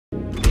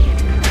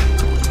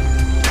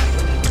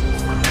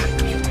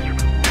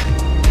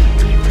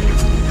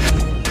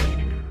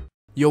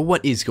Yo,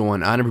 what is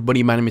going on,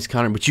 everybody? My name is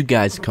Connor, but you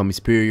guys can call me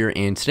Superior,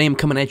 and today I'm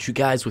coming at you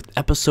guys with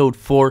episode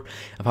 4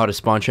 of how to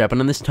spawn trap. And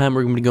on this time,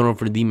 we're going to be going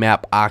over the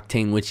map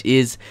OCTANE, which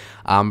is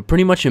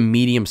pretty much a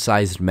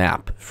medium-sized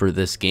map for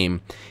this game.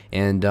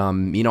 And,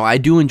 you know, I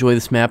do enjoy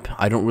this map.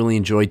 I don't really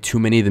enjoy too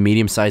many of the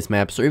medium-sized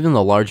maps, or even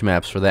the large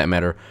maps for that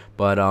matter,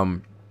 but,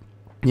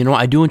 you know,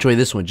 I do enjoy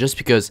this one just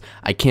because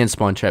I can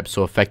spawn trap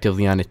so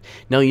effectively on it.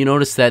 Now, you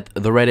notice that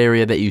the red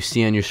area that you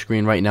see on your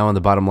screen right now on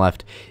the bottom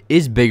left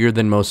is bigger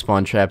than most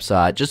spawn traps,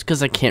 just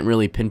because I can't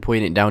really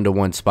pinpoint it down to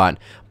one spot.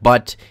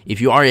 But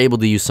if you are able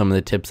to use some of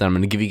the tips that I'm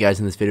going to give you guys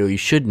in this video, you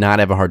should not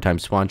have a hard time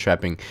spawn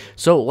trapping.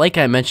 So, like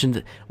I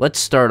mentioned, let's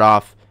start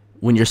off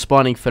when you're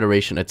spawning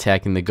Federation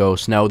attacking the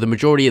Ghost. Now, the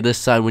majority of this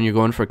side, when you're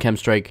going for a chem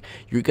strike,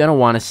 you're going to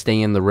want to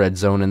stay in the red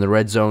zone, and the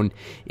red zone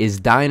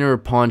is diner,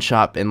 pawn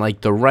shop, and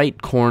like the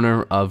right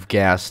corner of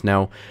gas.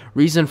 Now,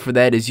 reason for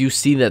that is you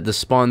see that the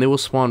spawn, they will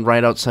spawn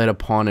right outside of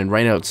pawn and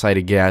right outside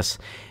of gas,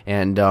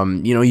 and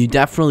you know, you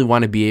definitely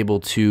want to be able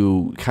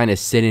to kind of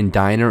sit in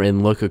diner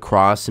and look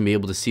across and be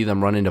able to see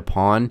them run into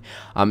pawn.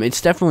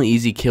 It's definitely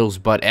easy kills,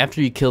 but after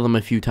you kill them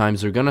a few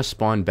times, they're going to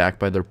spawn back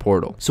by their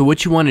portal. So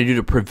what you want to do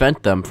to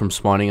prevent them from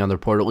spawning on their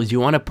portal is you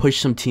want to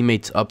push some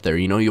teammates up there.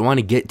 You know, you want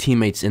to get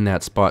teammates in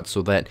that spot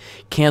so that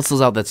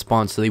cancels out that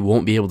spawn so they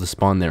won't be able to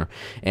spawn there.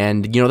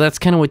 And, you know, that's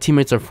kind of what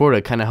teammates are for,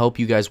 to kind of help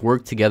you guys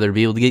work together to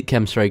be able to get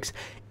chem strikes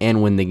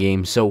and win the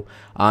game. So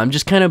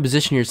just kind of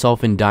position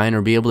yourself in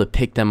diner, be able to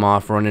pick them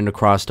off, running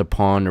across to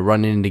pawn or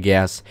running into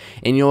gas,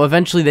 and you know,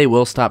 eventually they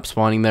will stop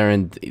spawning there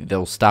and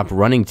they'll stop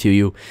running to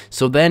you.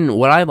 So then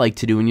what I like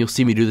to do, and you'll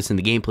see me do this in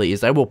the gameplay,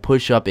 is I will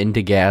push up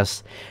into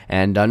gas,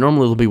 and normally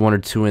there'll be 1 or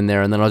 2 in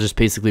there, and then I'll just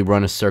basically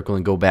run a circle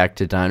and go back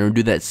to diner and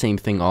do that same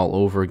thing all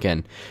over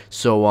again.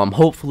 So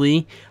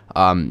hopefully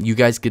you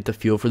guys get the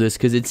feel for this,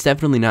 because it's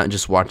definitely not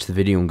just watch the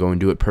video and go and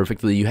do it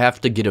perfectly. You have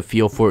to get a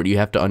feel for it. You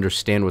have to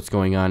understand what's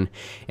going on.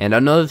 And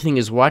another thing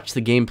is watch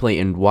the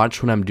gameplay and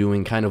watch what I'm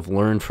doing, kind of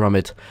learn from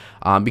it,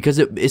 because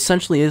it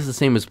essentially is the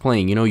same as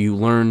playing. You know, you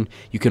learn,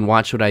 you can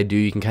watch what I do,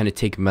 you can kind of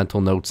take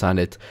mental notes on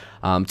it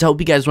to help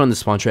you guys run the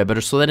spawn trap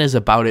better. So that is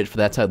about it for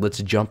that side. Let's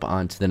jump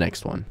on to the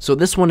next one. So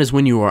this one is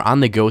when you are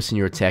on the Ghost and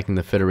you're attacking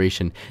the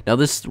Federation. Now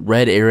this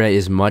red area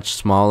is much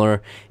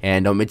smaller,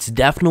 and it's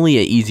definitely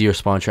an easier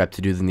spawn trap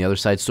to do than the other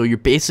side. So you're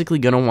basically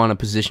going to want to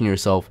position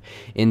yourself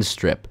in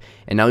strip.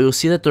 And now you'll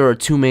see that there are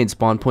 2 main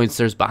spawn points.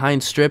 There's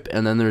behind strip,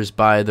 and then there's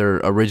by their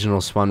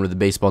original spawn where the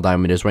baseball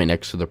diamond is, right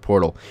next to their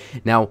portal.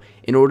 Now,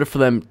 in order for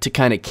them to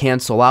kind of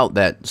cancel out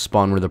that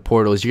spawn where the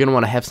portal is, you're going to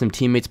want to have some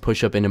teammates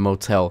push up into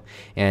motel.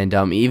 And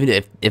even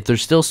if they're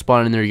still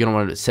spawning there, you're going to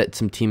want to set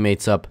some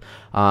teammates up,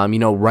 you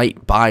know,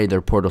 right by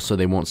their portal so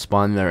they won't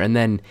spawn there. And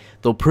then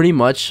they'll pretty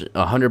much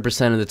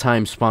 100% of the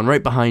time spawn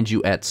right behind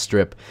you at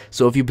strip.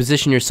 So if you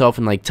position yourself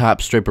in like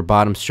top strip or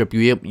bottom strip,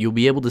 you'll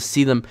be able to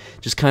see them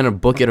just kind of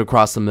book it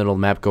across the middle of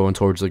the map going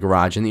towards the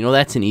garage. And, you know,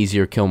 that's an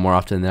easier kill more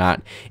often than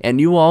not.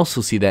 And you will also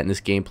see that in this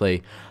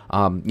gameplay.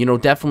 You know,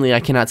 definitely, I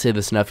cannot say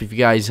this enough. If you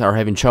guys are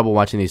having trouble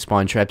watching these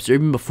spawn traps, or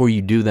even before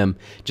you do them,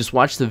 just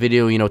watch the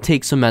video, you know,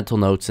 take some mental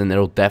notes, and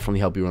it'll definitely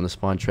help you run the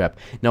spawn trap.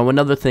 Now,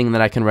 another thing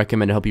that I can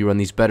recommend to help you run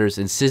these better is,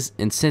 and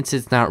since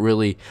it's not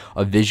really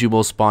a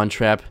visual spawn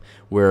trap,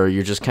 where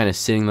you're just kind of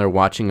sitting there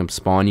watching them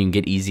spawn, you can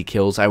get easy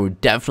kills, I would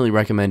definitely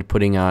recommend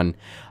putting on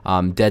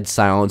dead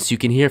silence. You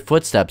can hear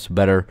footsteps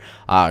better,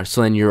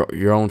 so then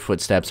your own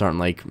footsteps aren't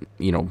like,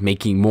 you know,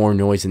 making more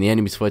noise than the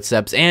enemy's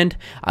footsteps. And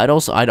I'd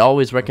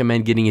always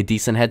recommend getting a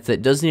decent headset.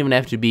 It doesn't even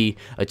have to be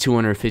a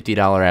 $250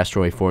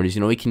 Astro A40s.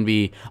 You know, it can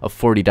be a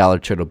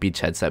 $40 Turtle Beach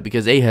headset,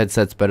 because a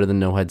headset's better than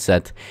no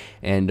headset.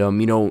 And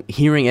you know,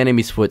 hearing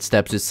enemies'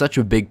 footsteps is such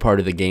a big part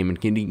of the game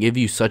and can give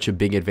you such a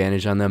big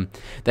advantage on them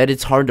that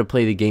it's hard to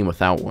play the game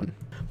without one.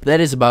 But that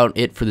is about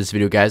it for this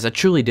video, guys. I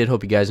truly did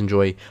hope you guys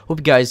enjoy. Hope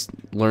you guys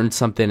learned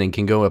something and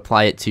can go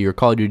apply it to your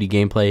Call of Duty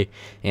gameplay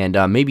and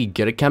maybe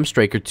get a chem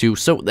strike or 2.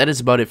 So that is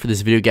about it for this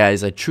video,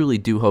 guys. I truly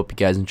do hope you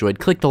guys enjoyed.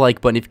 Click the like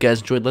button if you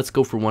guys enjoyed. Let's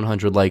go for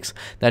 100 likes.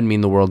 That'd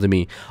mean the world to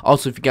me.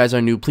 Also, if you guys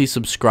are new, please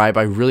subscribe.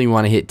 I really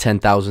want to hit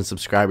 10,000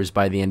 subscribers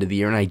by the end of the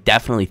year, and I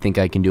definitely think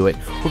I can do it.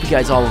 Hope you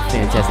guys all have a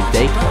fantastic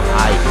day.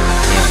 I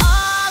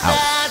am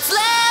out.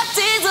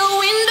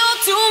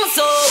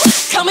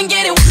 Come and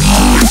get it.